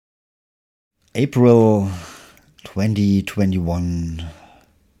April 2021,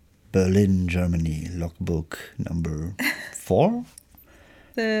 Berlin, Germany, logbook number 4?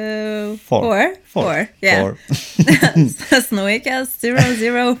 Four. Yeah. Snowycast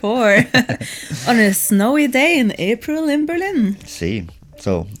 004 on a snowy day in April in Berlin. See,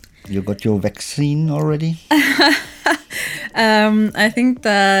 so you got your vaccine already? I think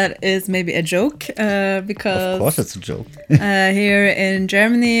that is maybe a joke because Of course it's a joke. here in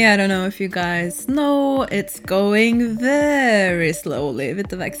Germany, I don't know if you guys know, it's going very slowly with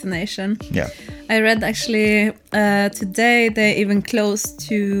the vaccination. Yeah. I read actually today they even closed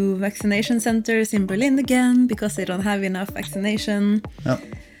 2 vaccination centers in Berlin again because they don't have enough vaccination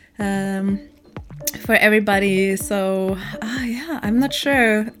for everybody. So yeah, I'm not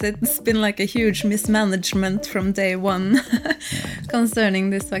sure. It's been like a huge mismanagement from day one concerning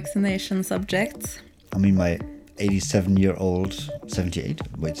this vaccination subject. I mean, my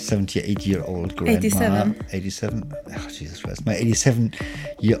 78-year-old grandma. 87. Oh, Jesus Christ. My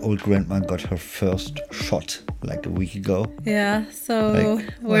 87-year-old grandma got her first shot like a week ago. Yeah, so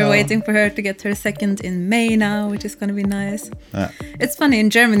we're waiting for her to get her second in May now, which is going to be nice. It's funny, in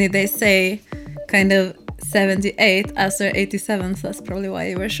Germany they say kind of 78 after 87, so that's probably why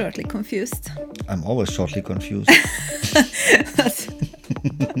you were shortly confused. I'm always shortly confused.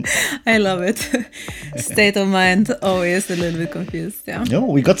 I love it. State of mind, always a little bit confused. Yeah. No,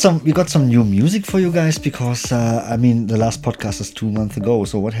 we got some new music for you guys because I mean the last podcast is 2 months ago.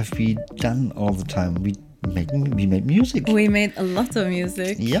 So what have we done all the time? We made music. We made a lot of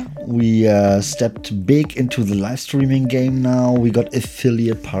music. Yeah, we stepped big into the live streaming game now. We got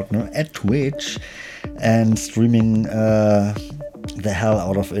affiliate partner at Twitch and streaming the hell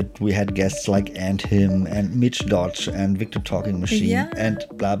out of it. We had guests like Him and Mitch Dodge and Victor Talking Machine and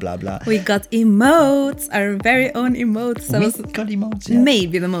blah blah blah. We got emotes, our very own emotes. That was got emotes,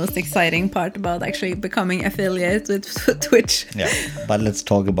 maybe the most exciting part about actually becoming affiliate with Twitch. Yeah, but let's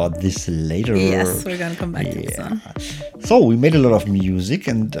talk about this later. Yes, we're gonna come back to this one. So we made a lot of music,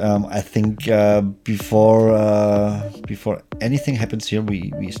 and I think before anything happens here,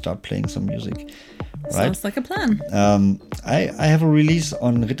 we start playing some music. Right? Sounds like a plan. I have a release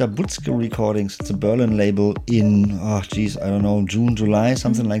on Ritter Butzke Recordings. It's a Berlin label in, June, July,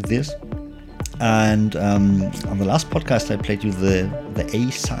 something like this. And on the last podcast, I played you the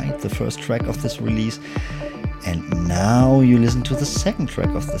A side, the first track of this release. And now you listen to the second track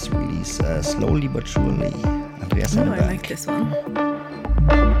of this release, Slowly But Surely. Andreas in the back. I like this one.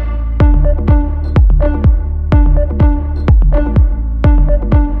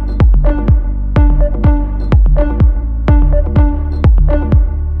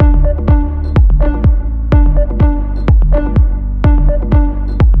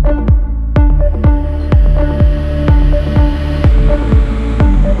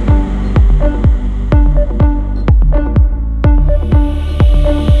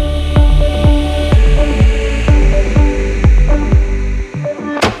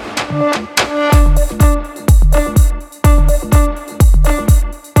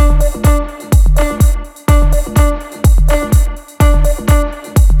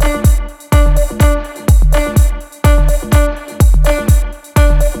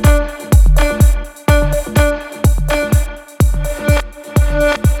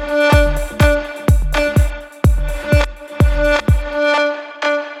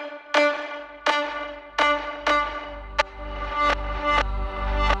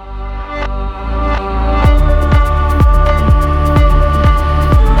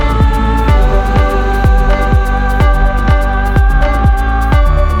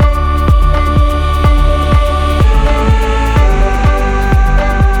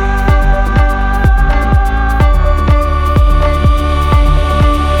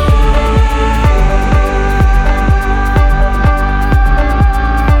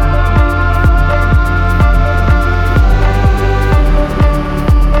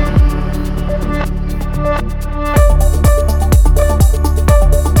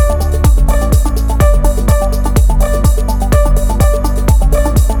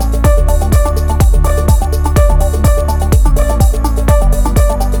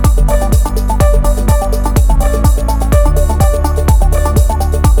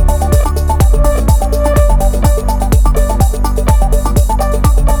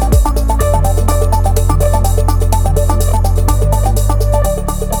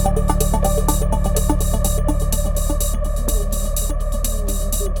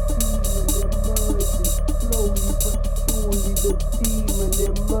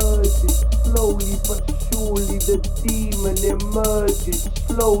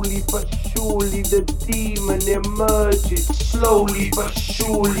 Slowly but surely the demon emerges. Slowly but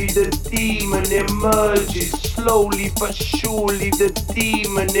surely the demon emerges. Slowly but surely the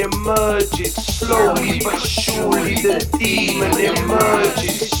demon emerges. Slowly but surely the demon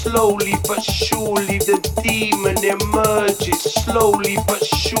emerges. Slowly but surely the demon emerges. Slowly but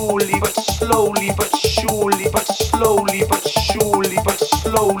surely, but slowly but surely, but slowly but surely, but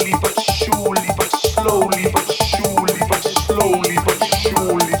slowly but surely, but slowly but surely, but slowly but surely, but slowly but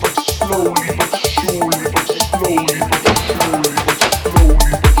surely, but slowly but surely, but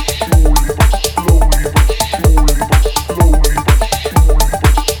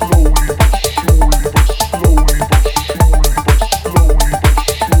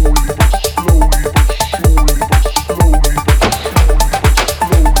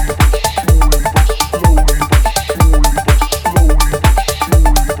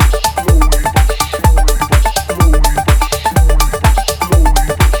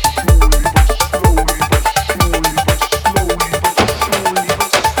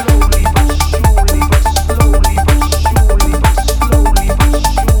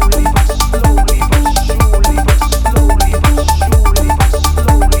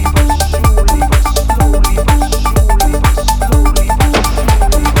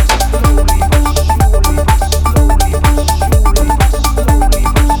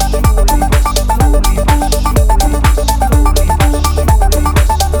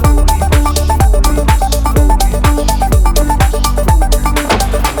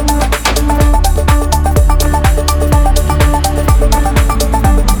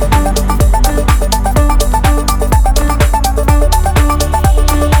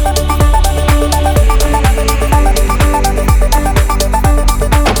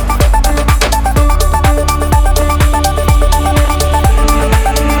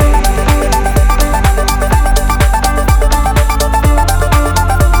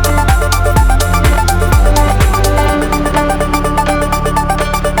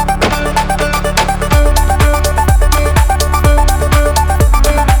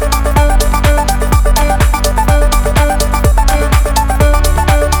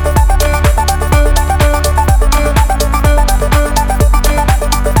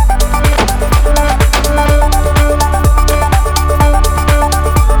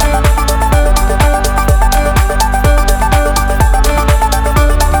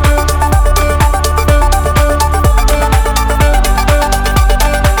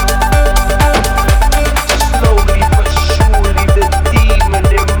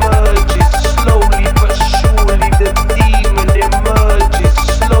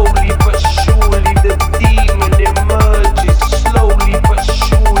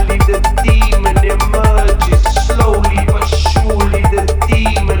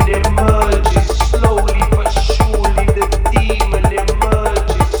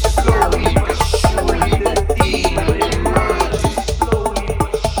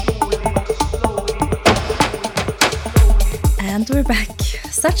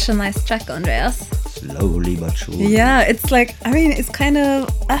Such a nice track, Andreas. Slowly but surely. Yeah, it's like, I mean, it's kind of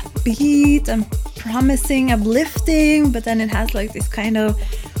upbeat and promising, uplifting, but then it has like this kind of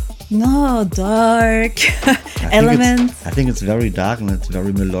dark element. I think it's very dark and it's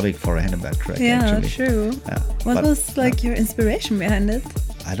very melodic for a Henneberg track. Yeah, actually. true. Yeah. What was like your inspiration behind it?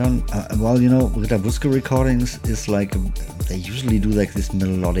 I don't. Well, you know, Ritter Butzke recordings is like they usually do like this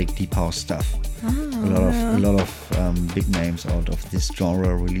melodic deep house stuff. A lot of big names out of this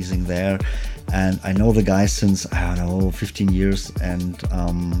genre releasing there, and I know the guys since, I don't know, 15 years, and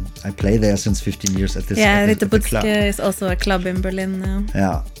I play there since 15 years at this. Yeah, Ritter Butzke is also a club in Berlin now.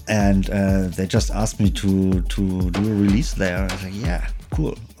 Yeah, and they just asked me to do a release there. I was like, yeah,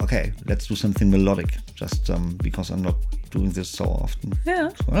 cool, okay, let's do something melodic, just because I'm not doing this so often. Yeah,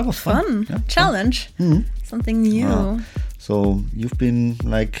 so that was fun. Yeah, challenge, something new. So you've been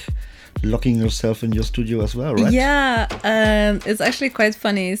like locking yourself in your studio as well, right? Yeah, it's actually quite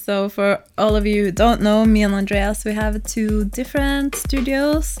funny. So for all of you who don't know, me and Andreas, we have 2 different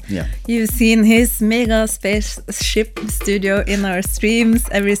studios. Yeah. You've seen his mega spaceship studio in our streams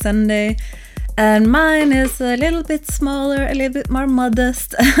every Sunday. And mine is a little bit smaller, a little bit more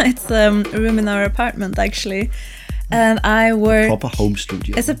modest. It's a room in our apartment, actually. And I work... A proper home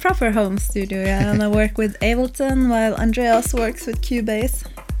studio. It's a proper home studio, yeah. And I work with Ableton while Andreas works with Cubase.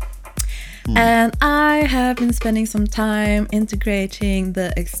 And I have been spending some time integrating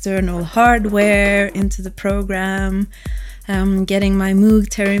the external hardware into the program, getting my Moog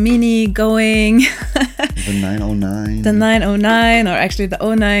Theremin going. The 909. The 909, or actually the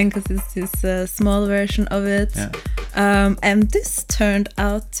 09, because it's this small version of it. Yeah. And this turned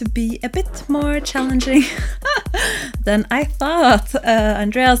out to be a bit more challenging than I thought.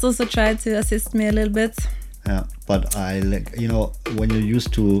 Andreas also tried to assist me a little bit. Yeah, but I like, you know, when you're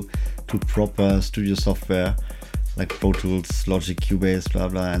used to proper studio software like Pro Tools, Logic, Cubase, blah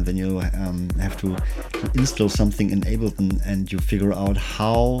blah, and then you have to install something in Ableton, and you figure out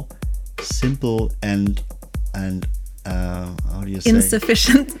how simple and how do you say,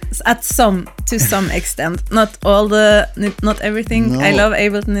 insufficient to some extent. Not everything. No. I love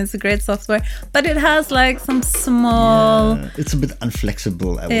Ableton, it's a great software, but it has like some small, it's a bit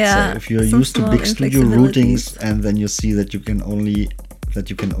unflexible, I would Yeah, say. If you're some used to small big studio inflexibilities. routings, and then you see that you can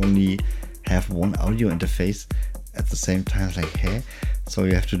only have one audio interface at the same time, it's like, hey, so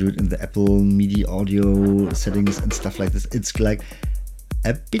you have to do it in the Apple MIDI audio settings and stuff like this. It's like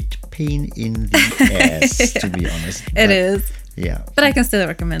a bit pain in the ass, to be honest. It is. Yeah. But I can still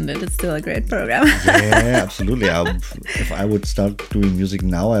recommend it. It's still a great program. Yeah, absolutely. If I would start doing music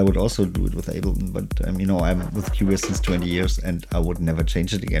now, I would also do it with Ableton. But you know, I'm with Cubase since 20 years, and I would never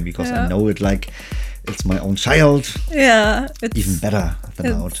change it again because I know it like it's my own child. Yeah, it's Even better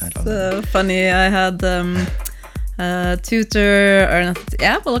than my own child. so funny. I had a tutor,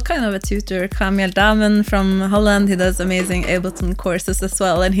 kind of a tutor, Kamil Damen from Holland. He does amazing Ableton courses as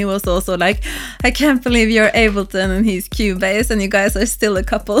well, and he was also like, I can't believe you're Ableton and he's Cubase and you guys are still a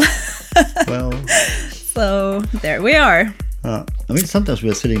couple. Well, so there we are. I mean, sometimes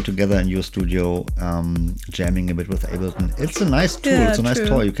we're sitting together in your studio, jamming a bit with Ableton. It's a nice tool. Yeah, it's a nice true.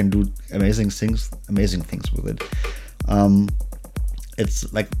 toy. You can do amazing things with it.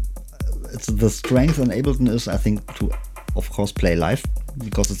 It's like, it's the strength in Ableton is, I think, to of course play live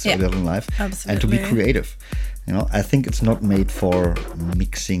because it's Ableton Live, and to be creative. You know, I think it's not made for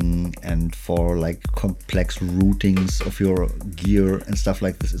mixing and for like complex routings of your gear and stuff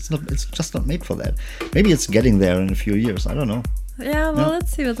like this. It's just not made for that. Maybe it's getting there in a few years. I don't know. Yeah, well,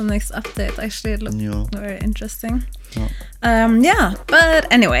 let's see what the next update. Actually, it looked very interesting. Yeah.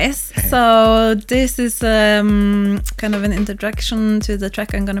 But anyways, so this is kind of an introduction to the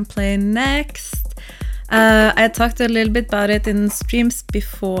track I'm gonna play next. I talked a little bit about it in streams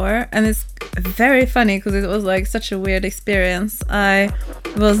before, and it's very funny because it was like such a weird experience. I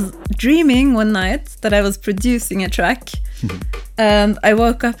was dreaming one night that I was producing a track, and I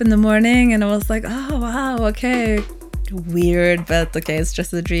woke up in the morning and I was like, oh wow, okay, weird, but okay, it's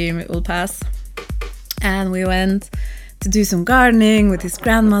just a dream, it will pass. And we went to do some gardening with his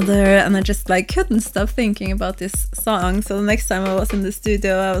grandmother, and I just like couldn't stop thinking about this song. So the next time I was in the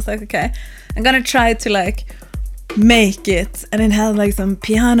studio, I was like, okay, I'm gonna try to like make it, and it had like some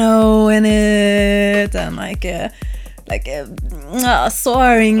piano in it and like a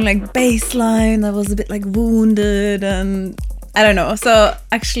soaring like bass line that was a bit like wounded, and I don't know. So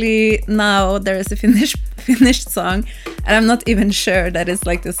actually now there is a finished song, and I'm not even sure that it's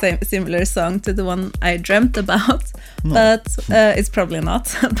like the similar song to the one I dreamt about. No. But it's probably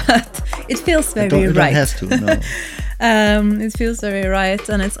not. But it feels very right. It has to, no. It feels very right,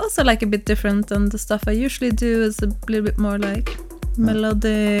 and it's also like a bit different than the stuff I usually do. It's a little bit more like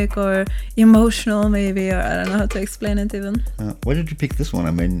melodic or emotional, maybe, or I don't know how to explain it even. Why did you pick this one?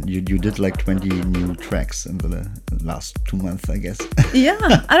 I mean, you did like 20 new tracks in the last 2 months, I guess. Yeah,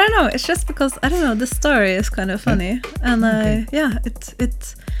 I don't know. It's just because I don't know. The story is kind of funny, and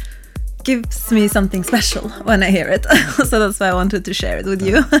it gives me something special when I hear it. So that's why I wanted to share it with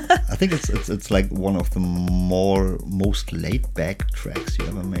you. I think it's like one of the most laid back tracks you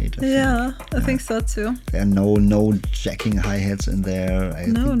ever made. I think so too. There are no jacking hi-hats in there.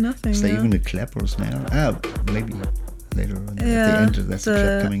 Nothing. Is there even a clap or a snare? Maybe later at the end there's a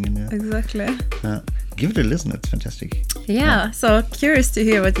clap coming in there. Exactly. Give it a listen, it's fantastic. Yeah, so curious to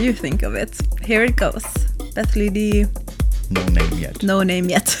hear what you think of it. Here it goes. Bethly D. No name yet. No name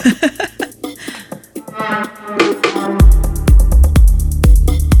yet.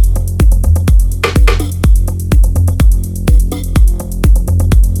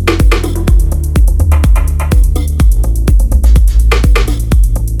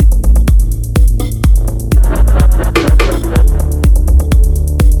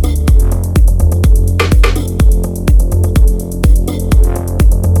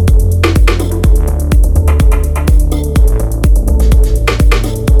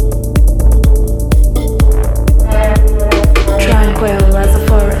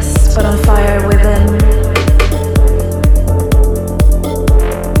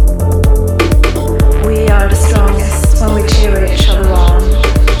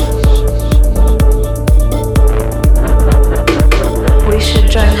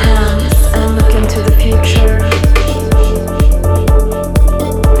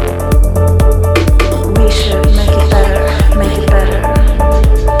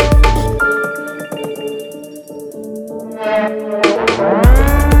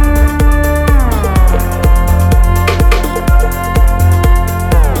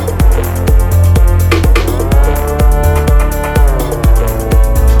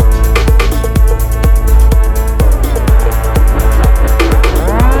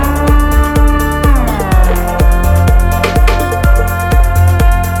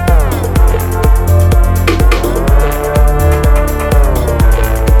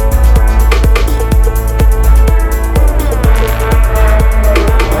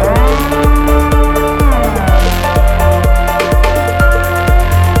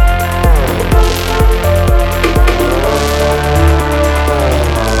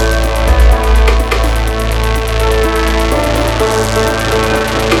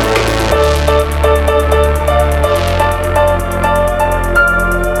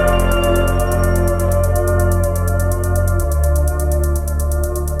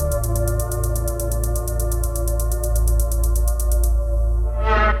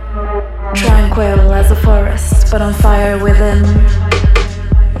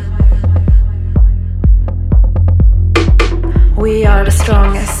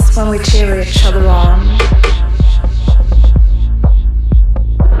 when we cheer each other on.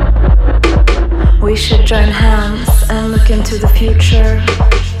 We should join hands and look into the future.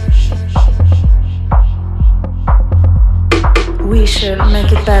 We should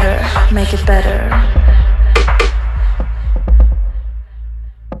make it better, make it better.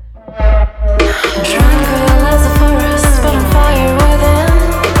 Tranquil as a forest, but on fire within.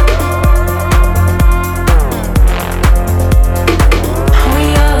 We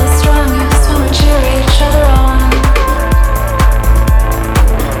are the strongest when we cheer each other on.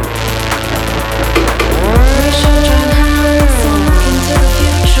 We should join hands and look into the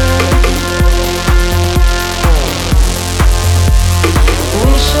future.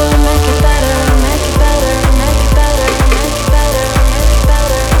 We should make it better, make it better, make it better, make it better, make it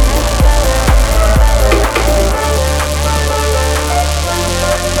better, make it better.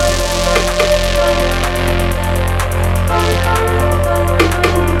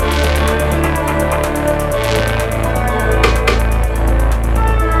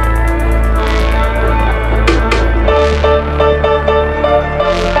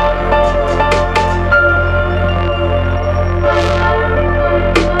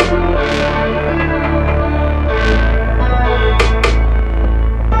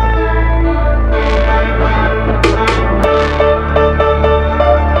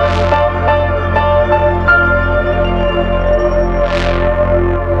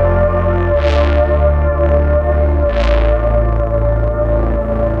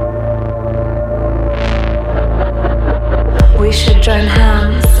 We should join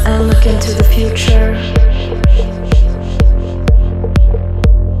hands and look into the future.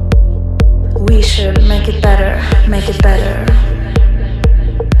 We should make it better, make it better.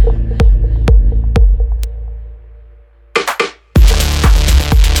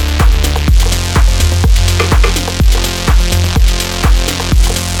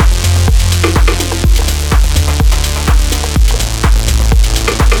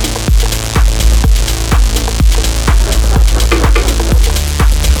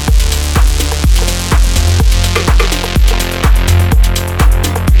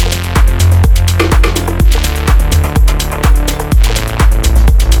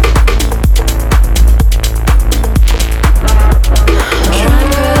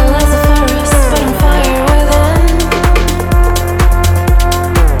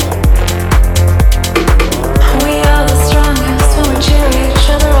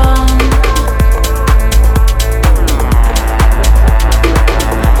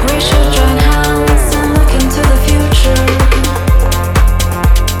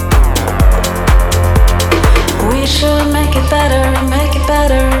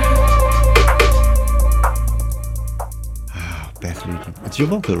 It's your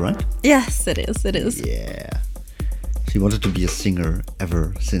vocal, right? Yes, it is. It is. Yeah. She wanted to be a singer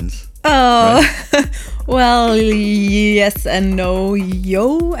ever since. Oh, right? Well, yes and no.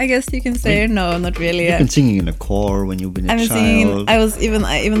 Yo, I guess you can say. No, not really. You've been singing in a choir when you've been a child. Singing.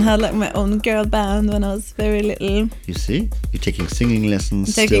 I even had like my own girl band when I was very little. You see, you're taking singing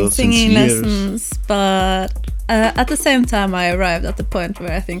lessons. But at the same time, I arrived at the point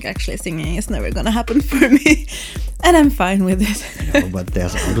where I think actually singing is never gonna happen for me, and I'm fine with it. I know, but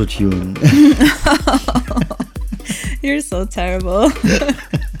there's autotune. You're so terrible.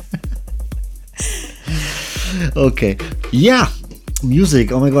 Okay, yeah,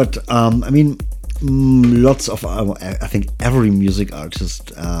 music. Oh my god. I mean, lots of I think every music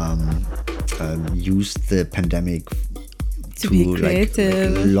artist used the pandemic to be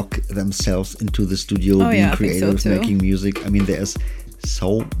creative, like lock themselves into the studio, being creative, making music. I mean, there's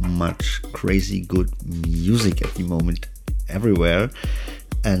so much crazy good music at the moment everywhere,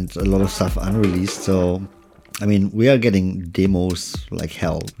 and a lot of stuff unreleased. So, I mean, we are getting demos like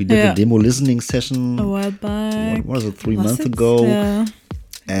hell. We did a demo listening session a while back. What was it? 3 months ago? Yeah.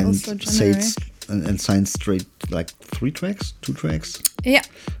 And signed straight like 2 tracks. Yeah.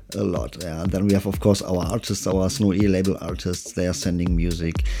 A lot. Yeah. And then we have, of course, our artists, our Snow E label artists. They are sending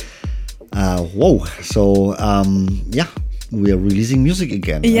music. Whoa. So yeah. We are releasing music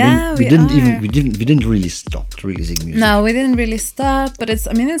again. Yeah, we didn't really stop releasing music. No, we didn't really stop, but it's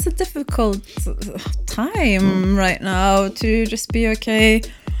a difficult time right now to just be okay.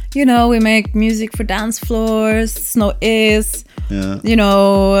 You know, we make music for dance floors. Snow is,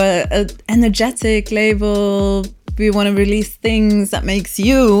 an energetic label. We want to release things that makes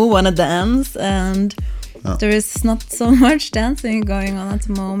you want to dance, and there is not so much dancing going on at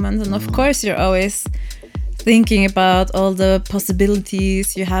the moment. And of course, you're always thinking about all the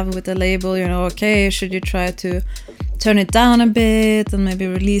possibilities you have with the label. You know, okay, should you try to turn it down a bit and maybe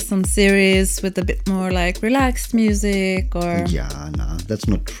release some series with a bit more like relaxed music or... Yeah, nah, that's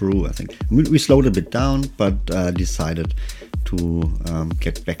not true, I think. We slowed a bit down, but decided to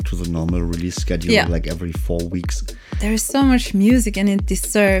get back to the normal release schedule, like every 4 weeks. There is so much music and it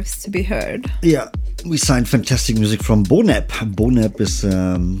deserves to be heard. Yeah, we signed fantastic music from Bonep. Bonep is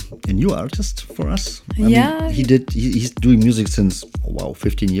a new artist for us. I mean, he's doing music since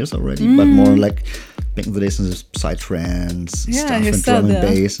 15 years already, but more like back in the days since psytrance stuff and drum and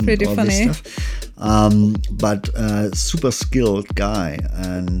bass and all this stuff. But super skilled guy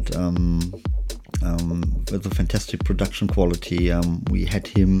and with a fantastic production quality. We had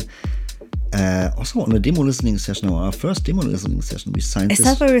him also on a demo listening session, or our first demo listening session. We signed. Is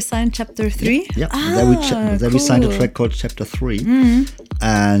that where we signed Chapter 3? Yeah. There we signed a track called Chapter 3,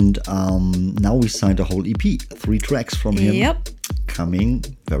 and now we signed a whole EP, 3 tracks from him. Yep. Coming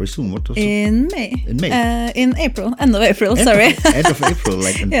very soon. What was in May? In May. In April. End of April. Sorry. End of April,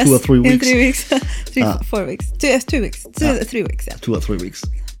 like in 2 or 3 weeks. In 3 weeks. 4 weeks. 2 weeks. 3 weeks. Yeah. 2 or 3 weeks.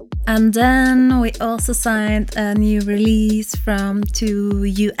 And then we also signed a new release from 2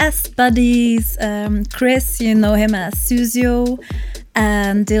 US buddies. Chris, you know him as Susio,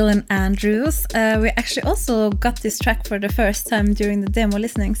 and Dylan Andrews. We actually also got this track for the first time during the demo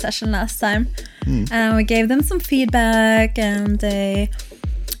listening session last time. And we gave them some feedback and they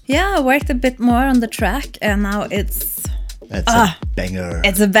worked a bit more on the track, and now it's a banger.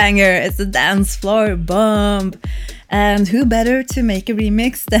 It's a banger. It's a dance floor bomb. And who better to make a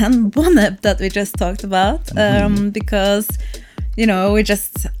remix than Bonep that we just talked about? Because, you know,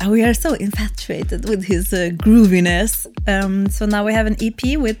 we are so infatuated with his grooviness. So now we have an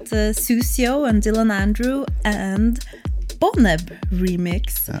EP with Susio and Dylan Andrew and Bonep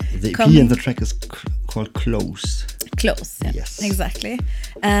remix. The EP and the track is called Close. Close, yeah. Yes. Exactly.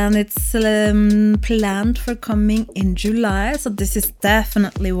 And it's planned for coming in July. So this is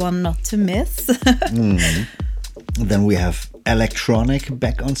definitely one not to miss. Then we have Electronic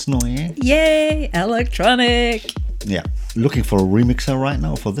back on Snowy. Yay, Electronic! Yeah, looking for a remixer right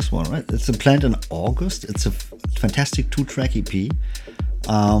now for this one, right? It's planned in August. It's a fantastic 2-track EP.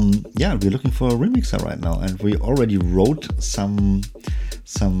 We're looking for a remixer right now, and we already wrote some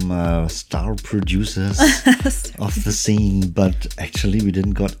star producers of the scene, but actually we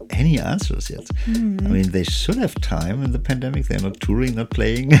didn't got any answers yet. I mean, they should have time in the pandemic. They're not touring, not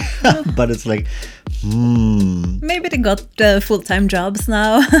playing, but it's like, maybe they got full-time jobs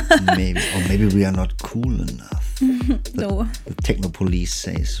now. maybe we are not cool enough. No. The techno police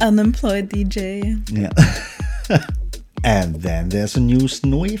says so. Unemployed DJ. Yeah. And then there's a new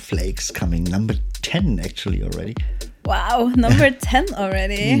Snowy Flakes coming, number 10 actually already. Wow, number 10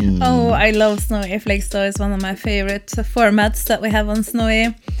 already. Oh, I love Snowy Flakes though. It's one of my favorite formats that we have on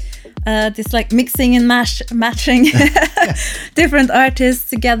Snowy. This like mixing and matching different artists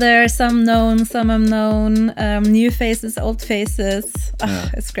together, some known, some unknown, new faces, old faces.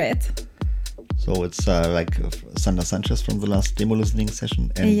 It's great. So it's like Sander Sanchez from the last demo listening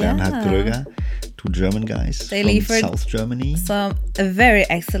session and Bernhard Gröger, 2 German guys from South Germany. Some very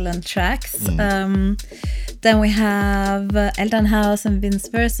excellent tracks. Then we have Elternhaus and Vice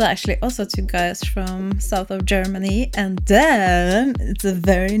Versa, actually also 2 guys from south of Germany. And then it's a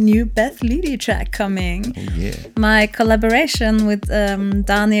very new Beth Lüdi track coming. Oh, yeah. My collaboration with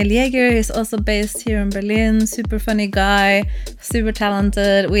Daniel Jäger is also based here in Berlin. Super funny guy, super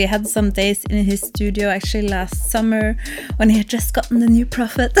talented. We had some days in his studio actually last summer when he had just gotten the new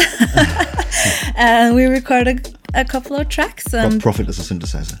Prophet. And we recorded a couple of tracks. And Prophet is a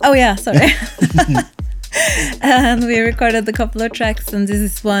synthesizer. Oh yeah, sorry. And we recorded a couple of tracks, and this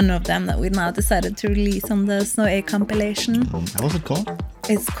is one of them that we now decided to release on the Snowy compilation. How was it called?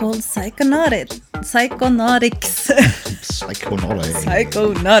 It's called Psychonautics. Psychonautics.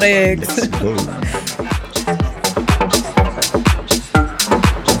 Let's go.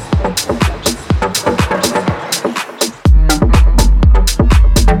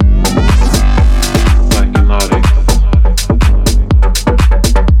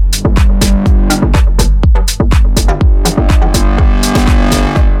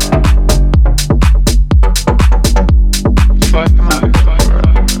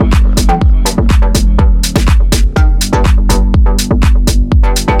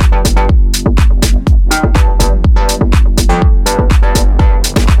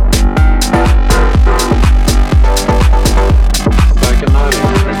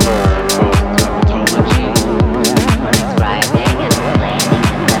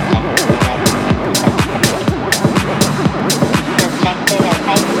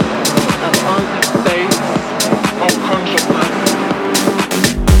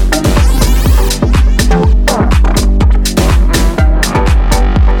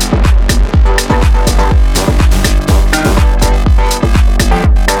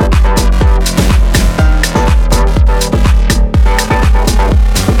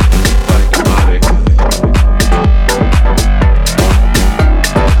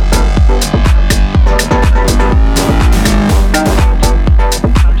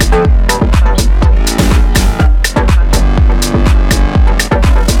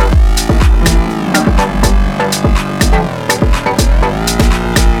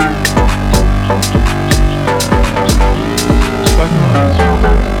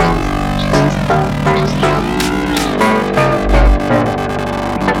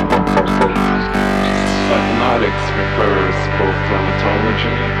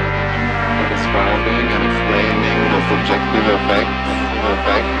 describing and explaining the subjective effects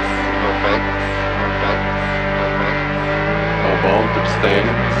of altered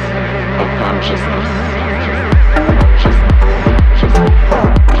states of consciousness.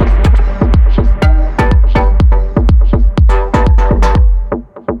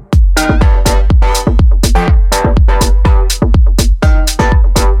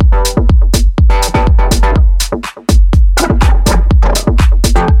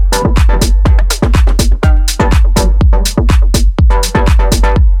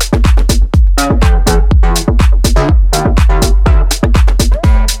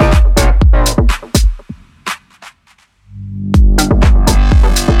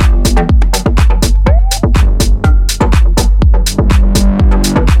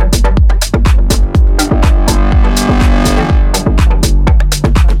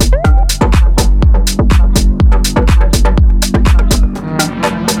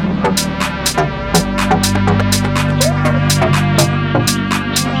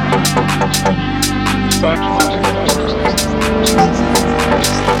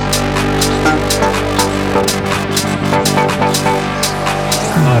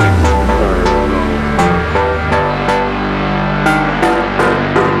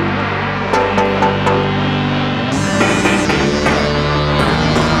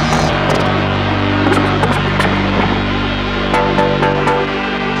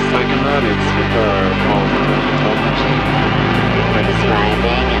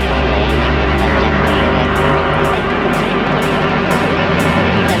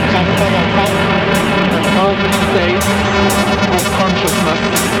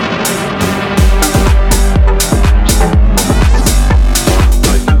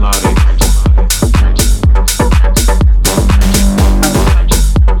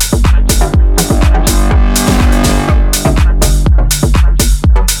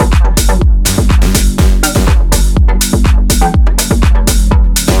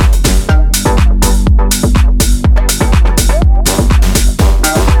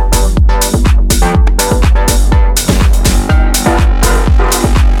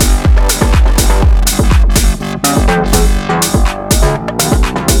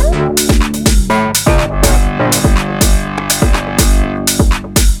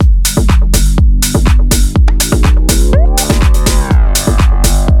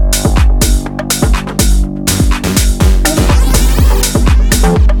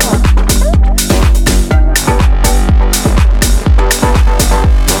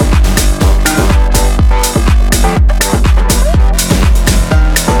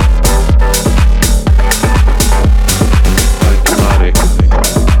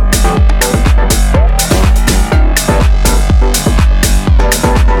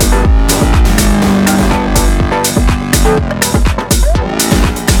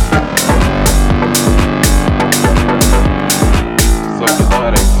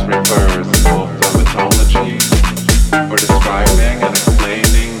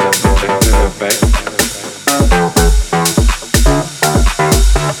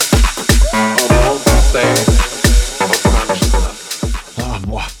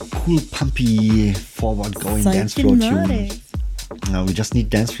 dance floor tune. No, we just need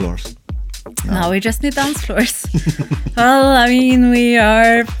dance floors. Now we just need dance floors. Well, I mean, we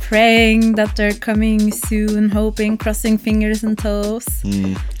are praying that they're coming soon, hoping, crossing fingers and toes.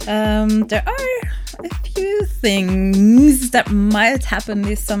 There are a few things that might happen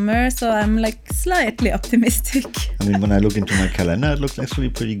this summer, so I'm like slightly optimistic. I mean, when I look into my calendar, it looks actually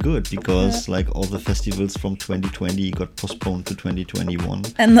pretty good because like all the festivals from 2020 got postponed to 2021.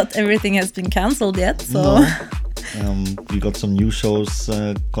 And not everything has been cancelled yet, so... No. We got some new shows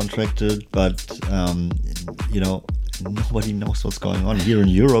contracted, but nobody knows what's going on. Here in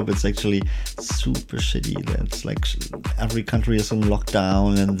Europe, it's actually super shitty. It's like every country is in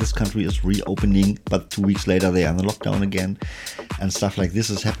lockdown and this country is reopening, but 2 weeks later they are in lockdown again. And stuff like this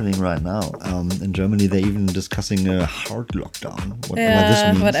is happening right now. In Germany, they're even discussing a hard lockdown, whatever this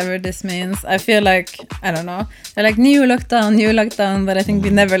means. Whatever this means. I feel like, I don't know, they're like new lockdown, but I think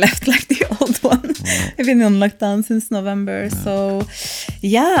we never left like the old one. We've been on lockdown since November. So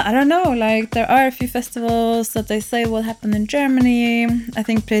yeah, I don't know, like there are a few festivals that they say will happen in Germany. I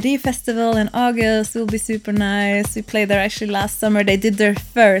think Prairie Festival in August will be super nice. We played there actually last summer. They did their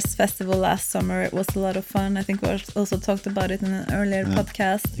first festival last summer. It was a lot of fun. I think we also talked about it in an earlier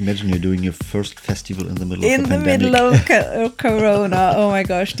podcast. Imagine you're doing your first festival in the middle of a pandemic. In the middle of Corona. Oh my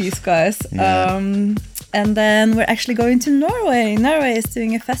gosh, these guys. Yeah. And then we're actually going to Norway. Norway is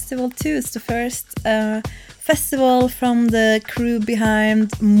doing a festival too. It's the first festival from the crew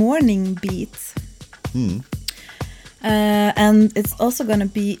behind Morning Beat. And it's also going to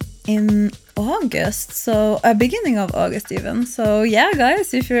be in August, so beginning of August even. So yeah,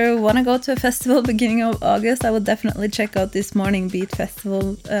 guys, if you want to go to a festival beginning of August, I would definitely check out this Morning Beat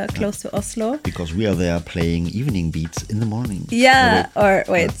Festival close to Oslo. Because we are there playing evening beats in the morning. Yeah, or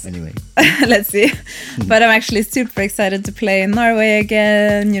wait. Anyway. Let's see. But I'm actually super excited to play in Norway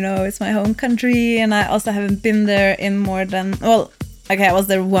again. You know, it's my home country, and I also haven't been there in more than, well, okay, I was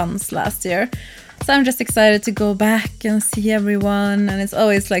there once last year. So I'm just excited to go back and see everyone, and it's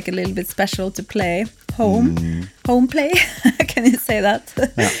always like a little bit special to play home play. Can you say that?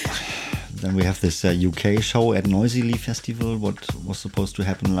 Yeah. Then we have this UK show at Noisily Festival, what was supposed to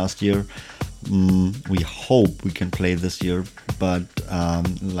happen last year. We hope we can play this year, but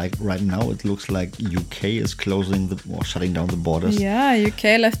like right now it looks like UK is closing or shutting down the borders. Yeah,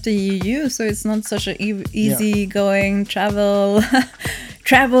 UK left the EU, so it's not such an easy going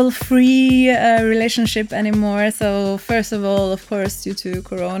travel-free relationship anymore. So first of all, of course, due to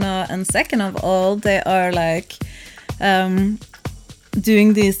Corona, and second of all, they are like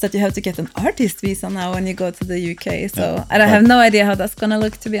doing this that you have to get an artist visa now when you go to the UK. So I have no idea how that's gonna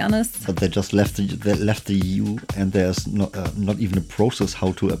look, to be honest. But they just left the EU, and there's not even a process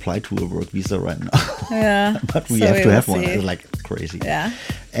how to apply to a work visa right now. Yeah, but we have to have one. It's like crazy. Yeah.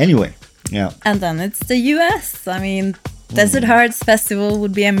 Anyway, yeah. And then it's the US. I mean, Desert Hearts Festival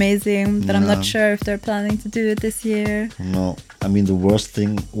would be amazing, but I'm not sure if they're planning to do it this year. No, I mean the worst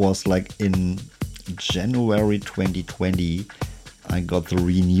thing was like in January 2020. I got the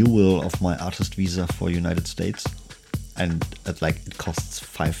renewal of my artist visa for United States, and it costs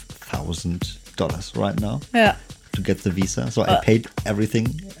 $5,000 right now. Yeah. To get the visa, so I paid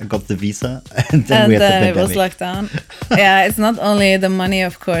everything. I got the visa, and then we had the pandemic. It was locked down. Yeah, it's not only the money,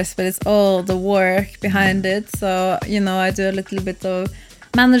 of course, but it's all the work behind it. So I do a little bit of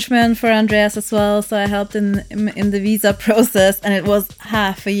management for Andreas as well. So I helped in the visa process, and it was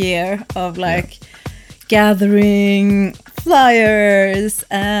half a year of gathering flyers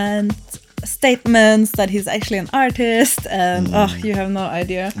and statements that he's actually an artist, and you have no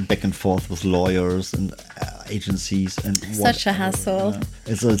idea. Back and forth with lawyers and agencies and such a hassle.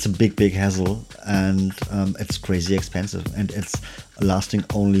 It's a big hassle, and it's crazy expensive, and it's lasting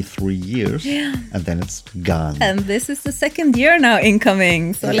only 3 years, and then it's gone. And this is the second year now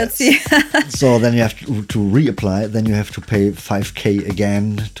incoming, so let's see. So then you have to reapply, then you have to pay $5,000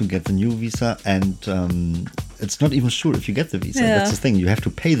 again to get the new visa, and it's not even sure if you get the visa. That's the thing. You have to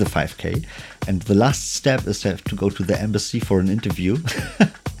pay the $5,000, and the last step is to have to go to the embassy for an interview,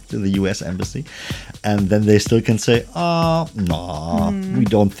 to the US embassy, and then they still can say, we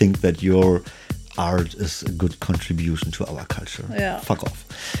don't think that your art is a good contribution to our culture. Yeah. Fuck off.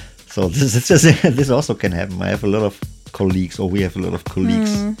 So this also can happen. I have a lot of colleagues, or we have a lot of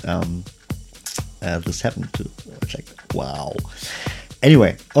colleagues. This happened to. It's like, wow.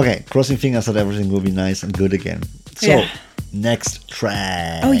 Anyway, okay, crossing fingers that everything will be nice and good again. So, next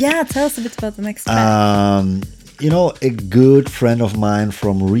track. Oh yeah, tell us a bit about the next track. A good friend of mine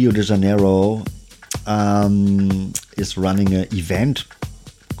from Rio de Janeiro is running an event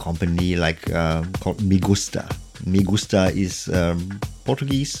company called Me Gusta. Me Gusta is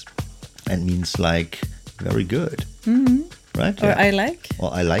Portuguese and means like very good. Mm-hmm. Right? Or I like.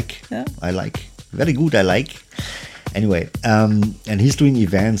 Or I like. Yeah. I like. Very good, I like. Anyway, and he's doing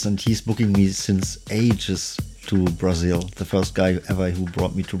events, and he's booking me since ages to Brazil. The first guy ever who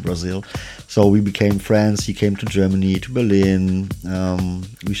brought me to Brazil. So we became friends. He came to Germany, to Berlin.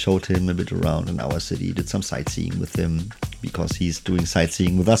 We showed him a bit around in our city, did some sightseeing with him, because he's doing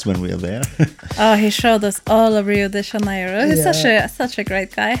sightseeing with us when we are there. He showed us all of Rio de Janeiro. He's such a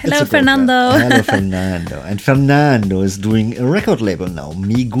great guy. Hello, Fernando. Hello, Fernando. And Fernando is doing a record label now,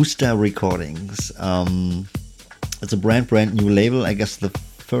 Me Gusta Recordings. It's a brand new label. I guess the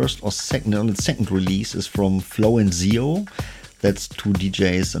first or second release is from Flo and Zio. That's two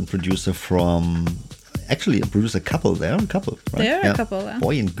DJs and producer from, actually a producer couple. They're a couple, right? They're a couple, yeah.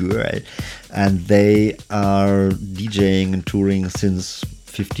 Boy and girl. And they are DJing and touring since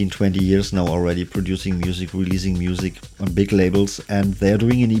 15-20 years now already, producing music, releasing music on big labels, and they're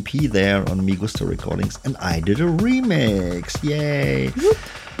doing an EP there on Me Gusta Recordings, and I did a remix. Yay! Whoop.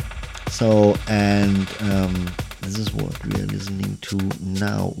 So, and this is what we are listening to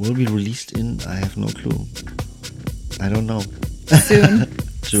now. Will be released in, I have no clue. I don't know. Soon.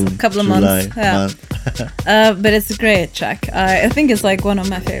 June. A couple of months. Yeah. But it's a great track. I think it's like one of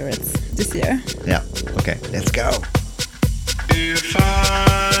my favorites this year. Yeah. Okay, let's go. If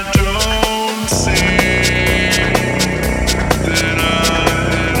I don't sing, then I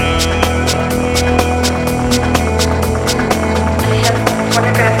have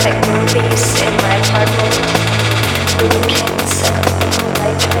pornographic movies in my apartment. Weekends,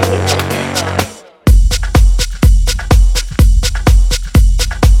 I try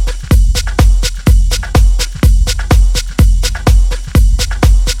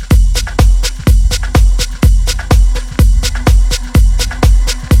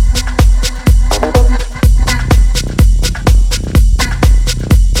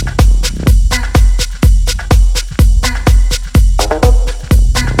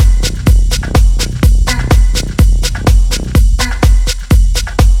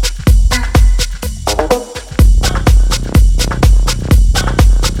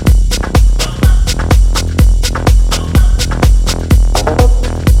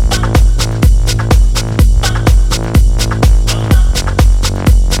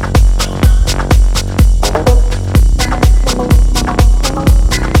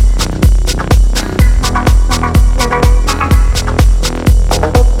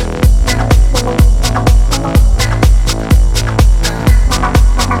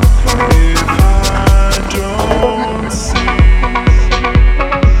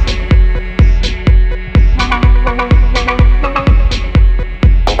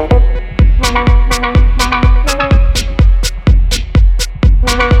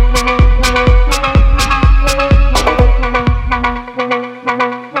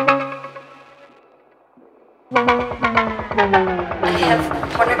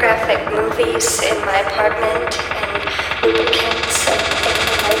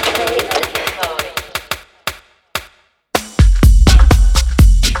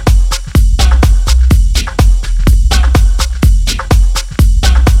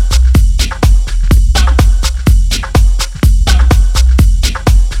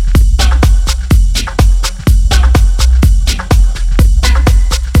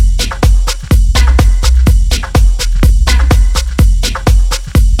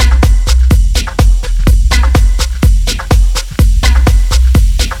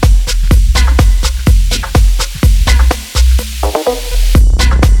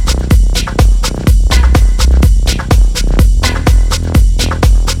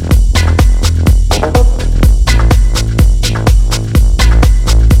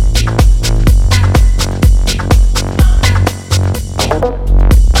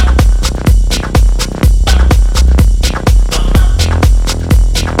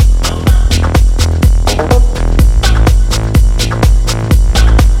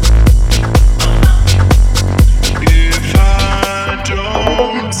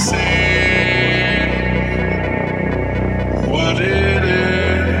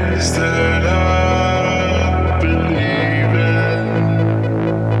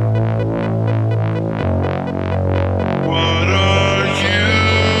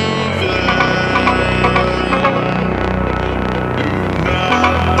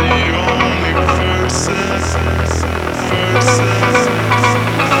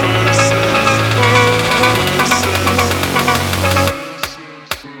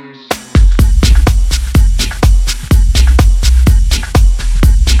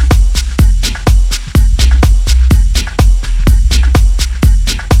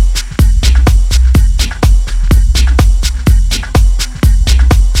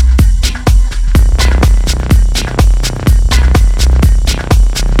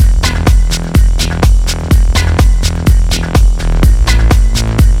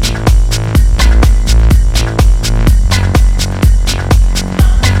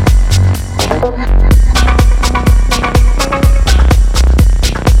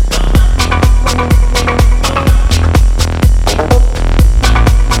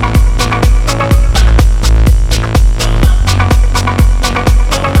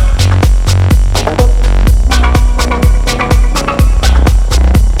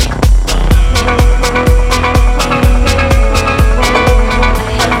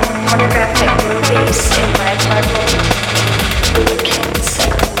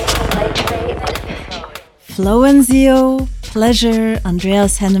Flowenzio, Pleasure,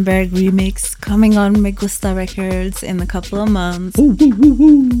 Andreas Henneberg remix coming on Megusta Records in a couple of months.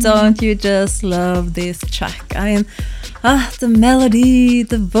 Don't you just love this track? I mean, the melody,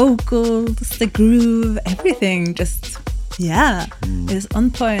 the vocals, the groove, everything just, is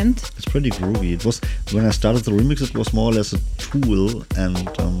on point. It's pretty groovy. It was, when I started the remix, it was more or less a tool, and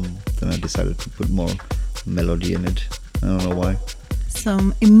then I decided to put more melody in it. I don't know why.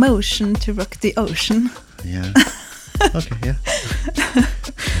 Some emotion to rock the ocean. Yeah. Okay, yeah.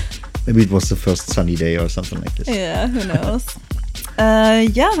 Maybe it was the first sunny day or something like this. Yeah, who knows?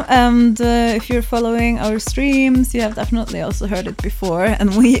 And if you're following our streams, you have definitely also heard it before.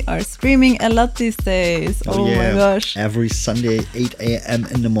 And we are streaming a lot these days. Oh my gosh. Every Sunday, 8 a.m.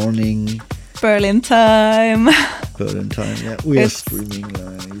 in the morning. Berlin time. Berlin time, yeah. We are streaming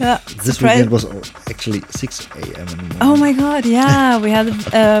live. Yeah, this weekend was actually 6 a.m. in the morning. Oh my god, yeah. We had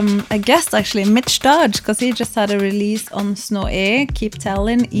a guest actually, Mitch Dodge, because he just had a release on Snow-E, Keep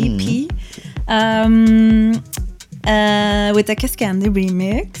Tellin' EP. With the Cascandi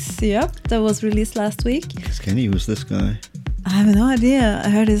remix. Yep, that was released last week. Cascandi, who's this guy? I have no idea. I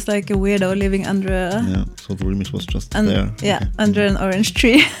heard he's like a weirdo living under a... Yeah, so the remix was just there. Yeah, okay. Under an orange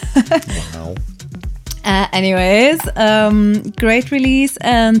tree. Wow. Anyways, great release,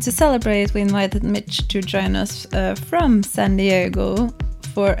 and to celebrate, we invited Mitch to join us from San Diego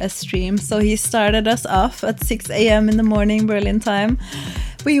for a stream. So he started us off at 6 a.m. in the morning, Berlin time.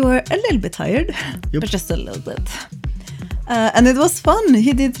 We were a little bit tired, but just a little bit. And it was fun.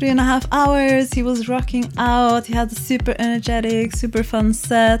 He did 3.5 hours. He was rocking out. He had a super energetic, super fun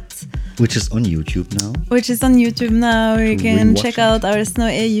set. Which is on YouTube now. You can check out our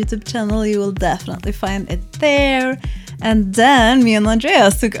Snow-E YouTube channel. You will definitely find it there. And then me and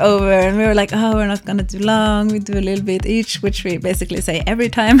Andreas took over, and we were like, we're not gonna do long. We do a little bit each, which we basically say every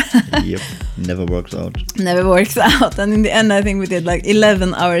time. Yep, never works out. Never works out. And in the end, I think we did like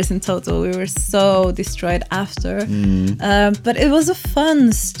 11 hours in total. We were so destroyed after. But it was a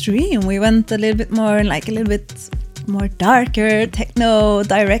fun stream. We went a little bit more in like a little bit more darker techno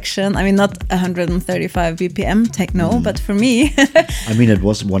direction. I mean, not 135 BPM techno, but for me... I mean, it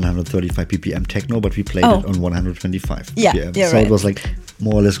was 135 BPM techno, but we played it on 125 BPM. Yeah, so right. It was like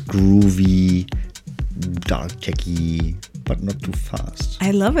more or less groovy, dark techy, but not too fast. I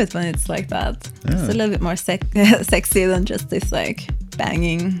love it when it's like that. Yeah. It's a little bit more sexy than just this like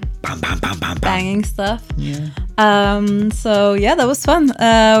banging stuff. Yeah. So yeah, that was fun.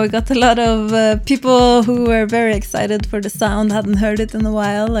 We got a lot of people who were very excited for the sound, hadn't heard it in a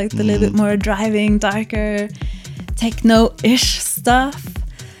while, like the little bit more driving, darker, techno-ish stuff.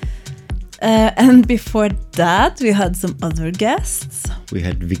 And before that, we had some other guests. We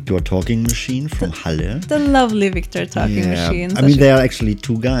had Victor Talking Machine from Halle. The lovely Victor Talking Machine. I mean, there are actually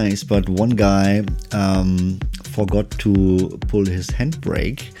two guys, but one guy forgot to pull his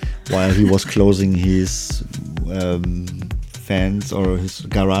handbrake while he was closing his fence or his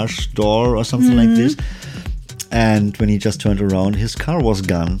garage door or something like this. And when he just turned around, his car was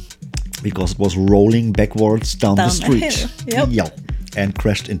gone because it was rolling backwards down the street. Yep. Yeah. And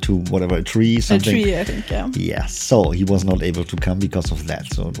crashed into whatever, a tree, something. A tree, I think, yeah. Yeah, so he was not able to come because of that.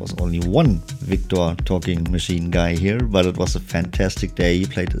 So it was only one Victor Talking Machine guy here, but it was a fantastic day. He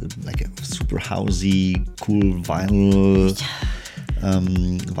played like a super housey, cool vinyl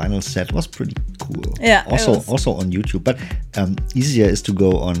set. It was pretty cool. Yeah. Also on YouTube, but easier is to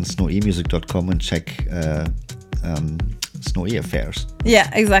go on snowemusic.com and check Snow-E affairs. Yeah,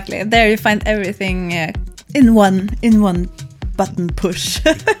 exactly. There you find everything in one button push,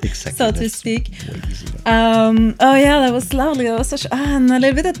 Exactly, so to speak. That was lovely. That was such a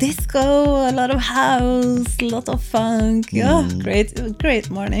little bit of disco, a lot of house, a lot of funk. Great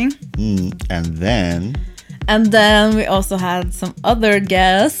morning. And then we also had some other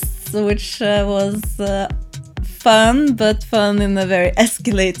guests, which was fun, but fun in a very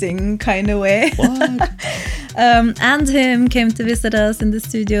escalating kind of way. What? And him came to visit us in the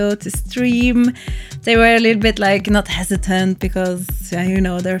studio to stream. They were a little bit like not hesitant because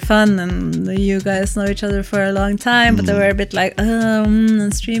they're fun and you guys know each other for a long time, but they were a bit like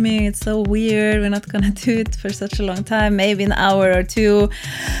streaming, it's so weird, we're not gonna do it for such a long time, maybe an hour or two.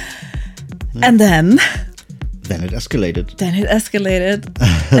 And then it escalated.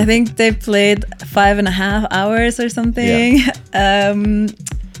 I think they played 5.5 hours or something. Yeah.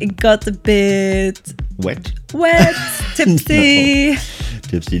 It got a bit wet, tipsy.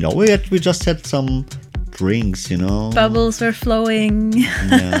 Tipsy. No, we just had some drinks, Bubbles were flowing.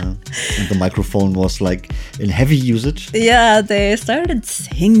 Yeah. And the microphone was like in heavy usage. Yeah, they started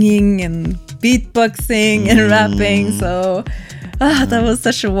singing and beatboxing and rapping. So That was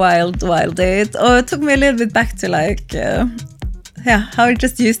such a wild day. It took me a little bit back to like, how it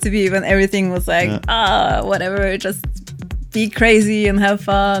just used to be when everything was like, whatever, just be crazy and have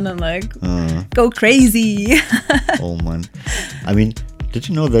fun and like go crazy. Oh man, I mean, did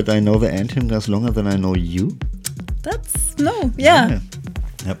you know that I know the Anthem guys longer than I know you? Yeah.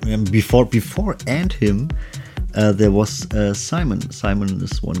 Before Anthem, there was Simon. Simon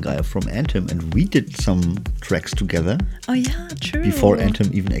is one guy from Anthem, and we did some tracks together. Oh yeah, true. Before Anthem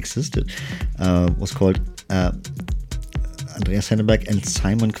even existed, was called Andreas Henneberg and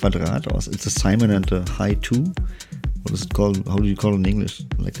Simon Quadratos. It's a Simon and a high 2. What is it called? How do you call it in English?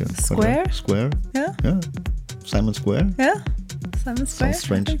 Like a square? Square? Yeah. Simon Square? Yeah. Simon Square. Sounds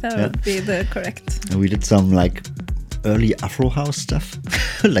strange. I think that would be the correct. And we did some like early Afro house stuff.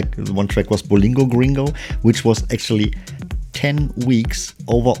 Like one track was Bolingo Gringo, which was actually 10 weeks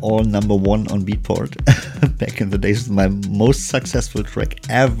overall #1 on Beatport. Back in the days, my most successful track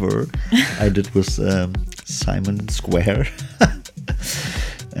ever I did was Simon Square.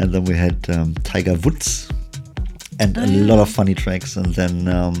 And then we had Tiger Woods and a lot of funny tracks. And then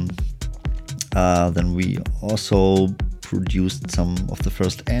we also produced some of the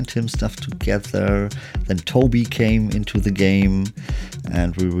first Anthem stuff together. Then Toby came into the game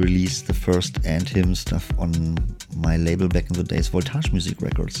and we released the first Anthem stuff on my label back in the days, Voltage Music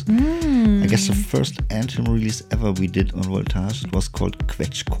Records. I guess the first Anthem release ever we did on Voltage, it was called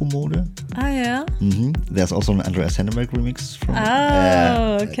Quetschkommode. Yeah. There's also an Andreas Henneberg remix from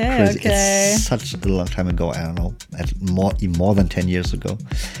okay. It's such a long time ago. I don't know, more than 10 years ago.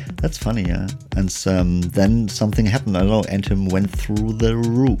 That's funny, yeah. And then something happened. I don't know, Anthem went through the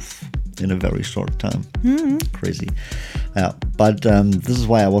roof in a very short time. Crazy. But this is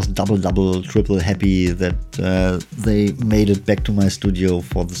why I was double, triple happy that they made it back to my studio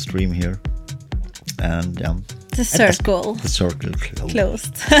for the stream here. And the circle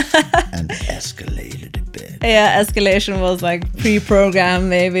closed and escalated a bit. Yeah, escalation was like pre-programmed.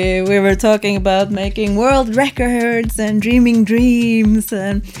 Maybe we were talking about making world records and dreaming dreams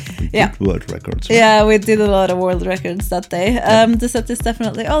and world records. Right? Yeah, we did a lot of world records that day. The set is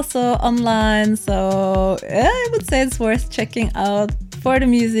definitely also online, so I would say it's worth checking out for the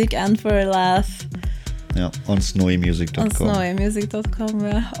music and for a laugh. Yeah, on snowymusic.com. On snowymusic.com,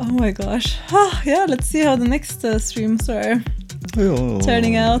 yeah. Oh my gosh. Let's see how the next streams are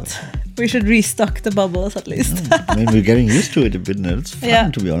turning out. We should restock the bubbles at least. I mean, we're getting used to it a bit now. It's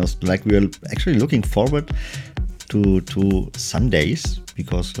fun, to be honest. Like, we're actually looking forward to Sundays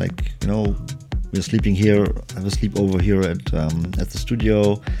because, like, you know, we're sleeping here, have a sleepover here at the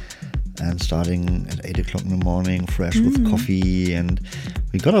studio and starting at 8 o'clock in the morning, fresh with coffee. And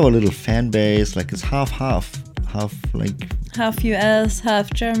we got our little fan base, like it's half like half US,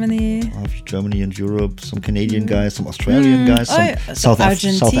 half Germany. Half Germany and Europe, some Canadian guys, some Australian guys, some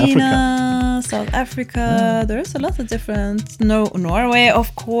Argentina, South Africa. There's a lot of different. Norway,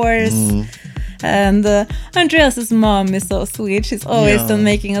 of course. And Andreas's mom is so sweet. She's always done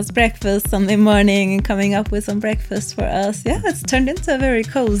making us breakfast Sunday morning and coming up with some breakfast for us. Yeah, it's turned into a very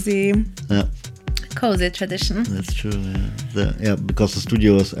cozy tradition. That's true. Yeah, because the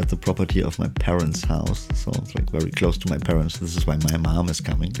studio is at the property of my parents' house, so it's like very close to my parents. This is why my mom is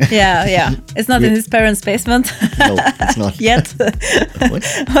coming. Yeah. It's not in his parents' basement. No, it's not yet. What?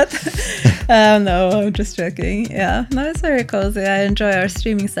 No, I'm just joking. Yeah, no, it's very cozy. I enjoy our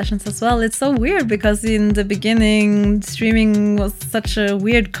streaming sessions as well. It's so weird because in the beginning, streaming was such a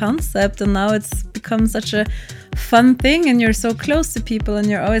weird concept, and now it's become such a fun thing, and you're so close to people and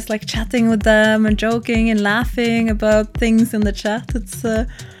you're always like chatting with them and joking and laughing about things in the chat. It's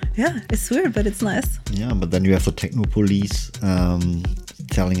it's weird, but it's nice. Yeah, but then you have the techno police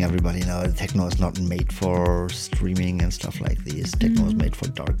telling everybody now techno is not made for streaming and stuff like this. Techno is made for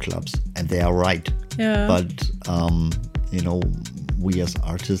dark clubs, and they are right. Yeah, but you know, we as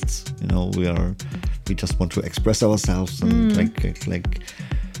artists, you know, we just want to express ourselves and like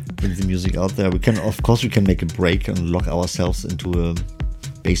bring the music out there. We can make a break and lock ourselves into a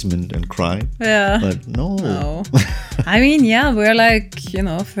basement and cry. Yeah. But no. I mean, we're like, you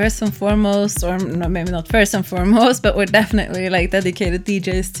know, first and foremost, or no, maybe not first and foremost, but we're definitely like dedicated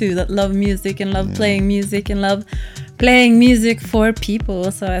DJs too that love music and love playing music and love playing music for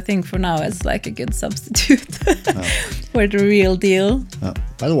people. So I think for now it's like a good substitute for the real deal.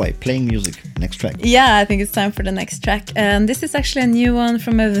 By the way, playing music, next track. Yeah, I think it's time for the next track. And this is actually a new one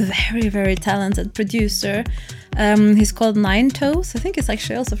from a very, very talented producer. He's called Nine Toes. I think he's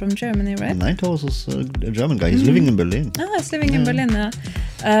actually also from Germany, right? Nine Toes is a German guy. He's living in Berlin. Oh, he's living in Berlin now.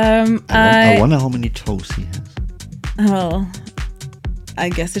 I wonder how many toes he has. Well, I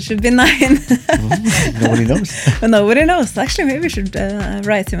guess it should be 9. Nobody knows. Nobody knows. Actually, maybe we should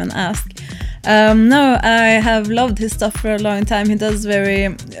write him and ask. No, I have loved his stuff for a long time. He does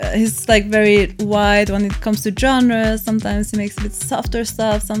he's like very wide when it comes to genres. Sometimes he makes a bit softer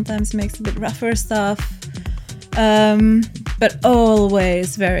stuff. Sometimes he makes a bit rougher stuff. But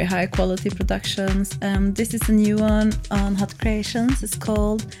always very high quality productions. This is a new one on Hot Creations. It's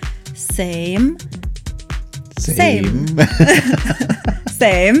called Same. Same.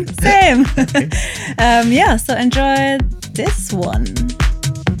 Same. Okay. Yeah, so enjoy this one.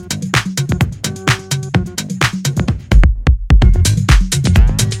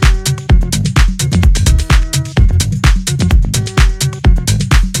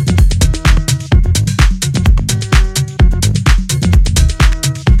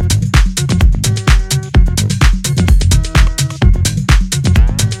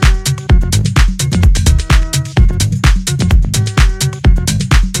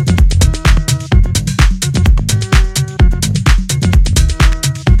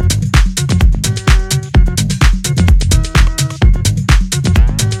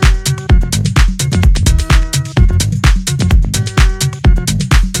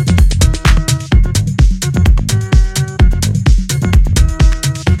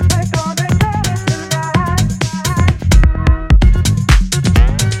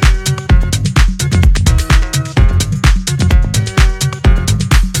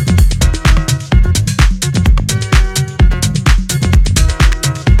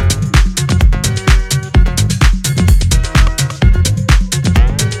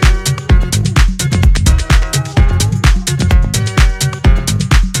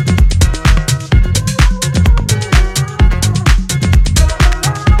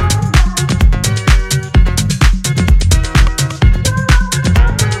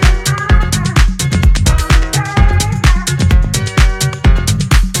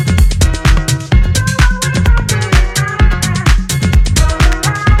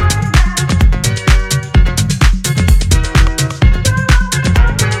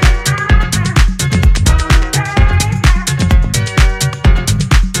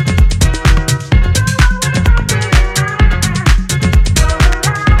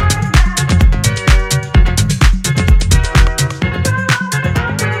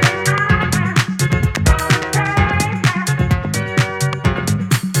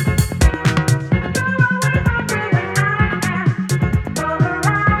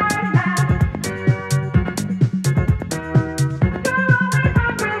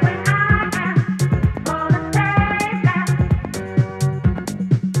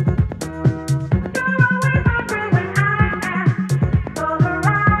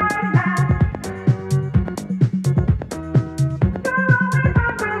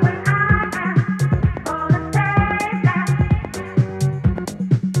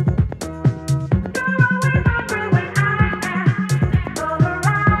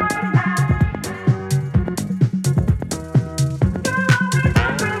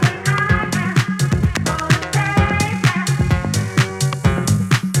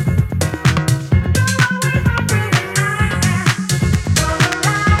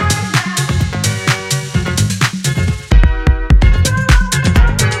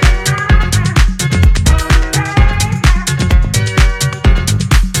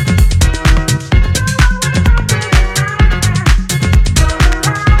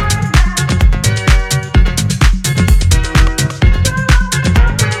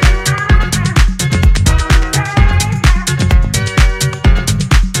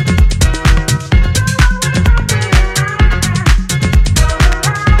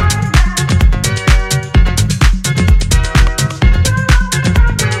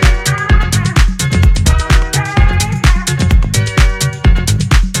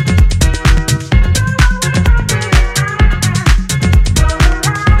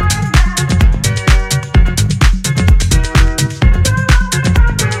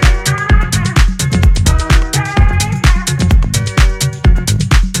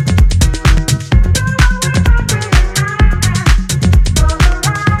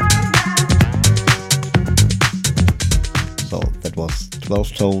 That was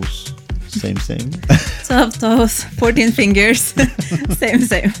 12 toes, same. 12 toes, 14 fingers,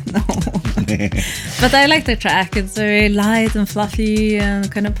 same. No. But I like the track. It's very light and fluffy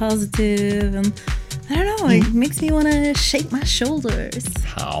and kind of positive, and I don't know, it makes me want to shake my shoulders.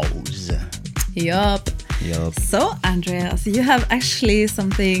 House. Yup. So, Andreas, you have actually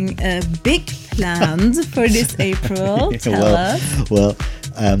something big planned for this April. Tell us.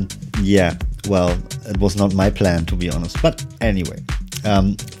 Well, it was not my plan, to be honest. But anyway,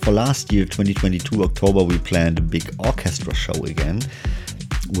 for last year, 2022, October, we planned a big orchestra show again.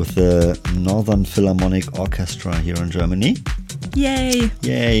 with the Northern Philharmonic Orchestra here in Germany. Yay!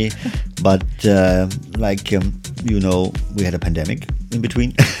 But we had a pandemic in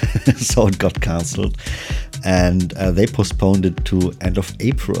between, so it got cancelled, and they postponed it to end of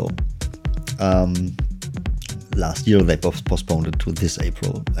April. Last year they postponed it to this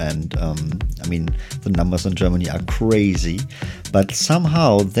April, and the numbers in Germany are crazy, but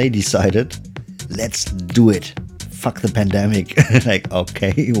somehow they decided, let's do it. Fuck the pandemic. Like,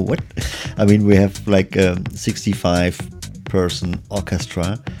 okay, what? We have like a 65-person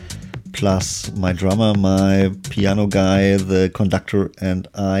orchestra, plus my drummer, my piano guy, the conductor, and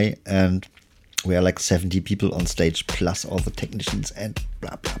I, and we are like 70 people on stage, plus all the technicians and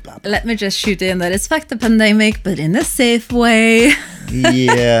blah, blah, blah. Let me just shoot in that it's fuck the pandemic, but in a safe way.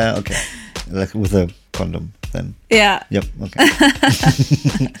 Yeah, okay. Like with a condom, then. Yeah. Yep, okay.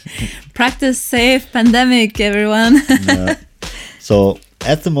 Practice safe pandemic, everyone. Yeah. So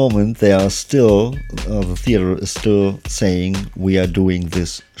at the moment, they are still, the theater is still saying we are doing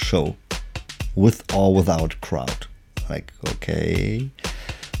this show with or without crowd. Like, okay.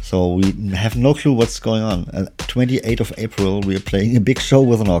 So we have no clue what's going on. 28th of April, we are playing a big show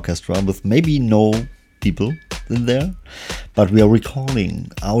with an orchestra with maybe no people in there, but we are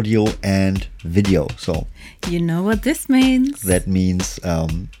recording audio and video. So you know what this means. That means,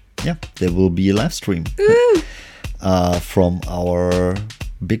 there will be a live stream from our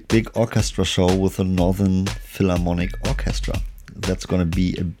big orchestra show with the Northern Philharmonic Orchestra. That's going to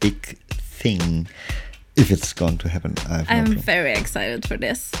be a big thing. If it's going to happen, I'm very excited for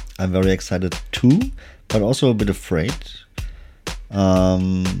this. I'm very excited too, but also a bit afraid. I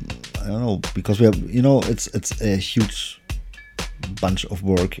don't know, because we have, it's a huge bunch of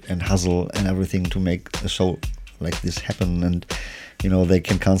work and hustle and everything to make a show like this happen, and they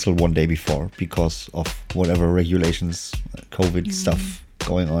can cancel one day before because of whatever regulations, COVID stuff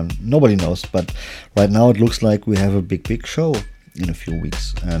going on. Nobody knows, but right now it looks like we have a big show in a few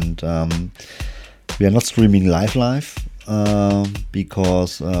weeks, and we are not streaming live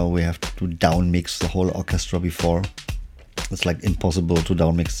because we have to down mix the whole orchestra before. It's like impossible to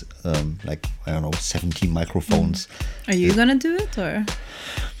down mix 70 microphones. Are you gonna do it, or?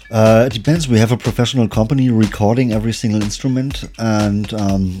 It depends. We have a professional company recording every single instrument, and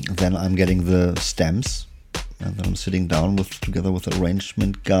then I'm getting the stems, and then I'm sitting down together with the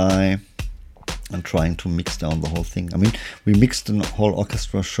arrangement guy and trying to mix down the whole thing. We mixed the whole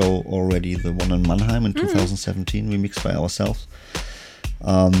orchestra show already, the one in Mannheim in 2017. We mixed by ourselves.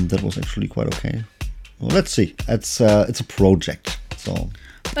 That was actually quite okay. Well, let's see. It's a project, so.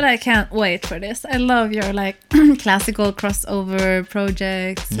 But I can't wait for this. I love your classical crossover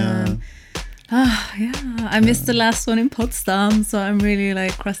projects. Yeah. I missed the last one in Potsdam, so I'm really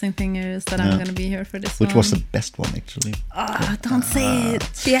crossing fingers that I'm gonna be here for this one. Which was the best one, actually. Don't say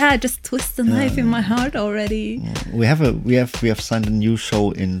it. Yeah, just twist the knife in my heart already. We have signed a new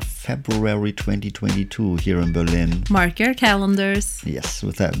show in February 2022 here in Berlin. Mark your calendars. Yes,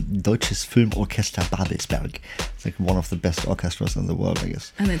 with that Deutsches Filmorchester Babelsberg. It's like one of the best orchestras in the world, I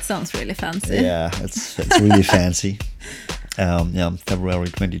guess. And it sounds really fancy. Yeah, it's really fancy. February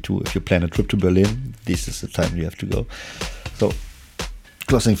 22. If you plan a trip to Berlin, this is the time you have to go. So,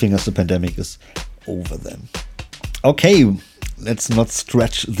 crossing fingers, the pandemic is over then. Okay, let's not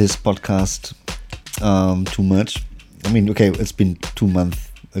stretch this podcast too much. It's been 2 months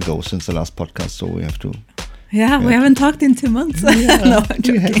ago since the last podcast, so we have to. Yeah, we haven't talked in 2 months. Yeah, no, I'm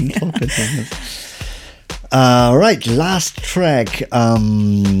joking. We haven't talked in 2 months. Right, last track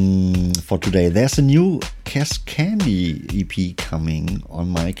for today. There's a new Cascandy EP coming on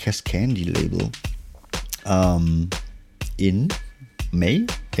my Cascandy label in May,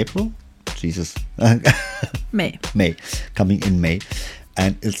 April? Jesus. May. Coming in May.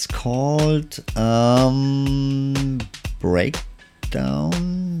 And it's called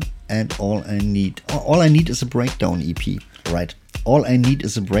Breakdown and All I Need. All I Need is a Breakdown EP, right? All I Need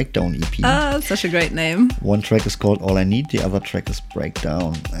is a Breakdown EP. Such a great name. One track is called All I Need, the other track is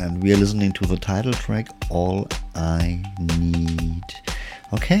Breakdown. And we are listening to the title track, All I Need.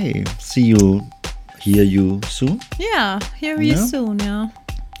 Okay, hear you soon. Yeah, hear you soon, yeah.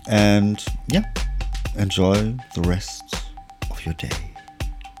 And enjoy the rest of your day.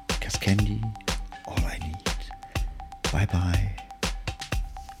 Cascandy, All I Need. Bye-bye.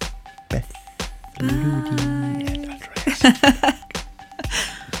 Beth, Ludi, and Andreas.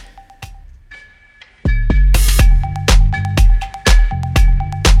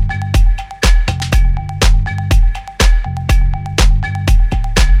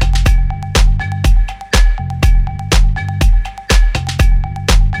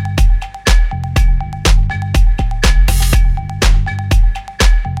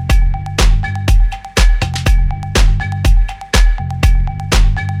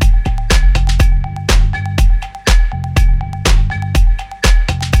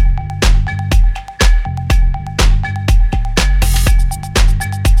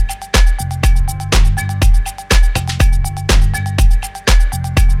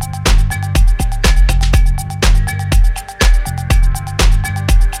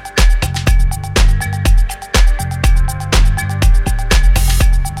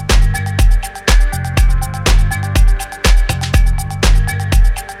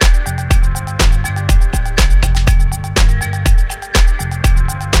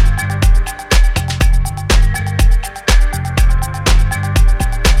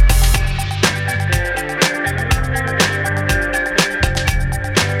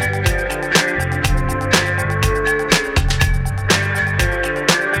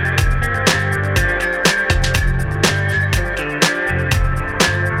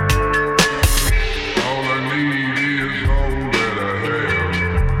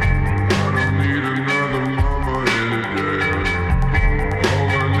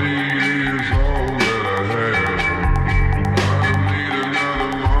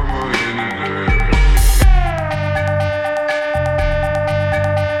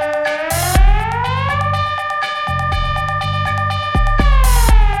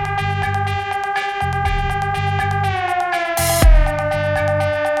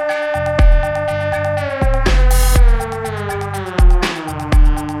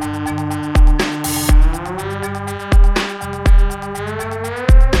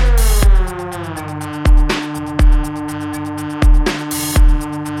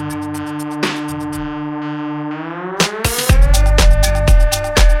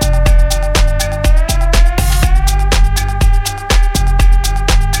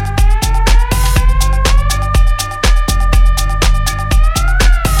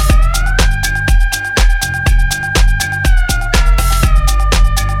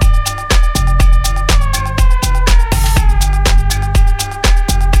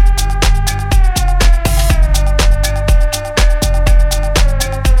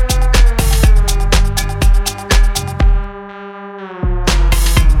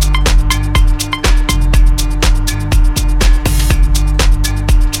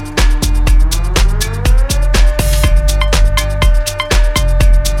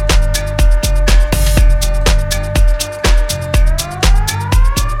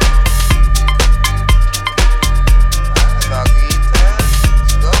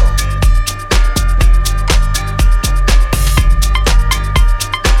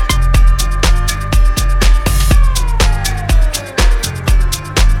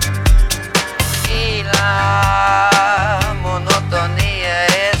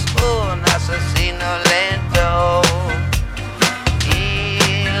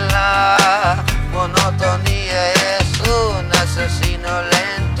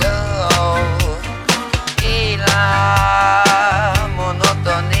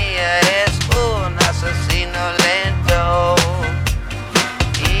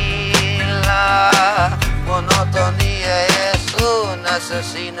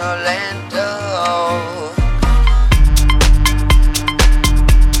 see no land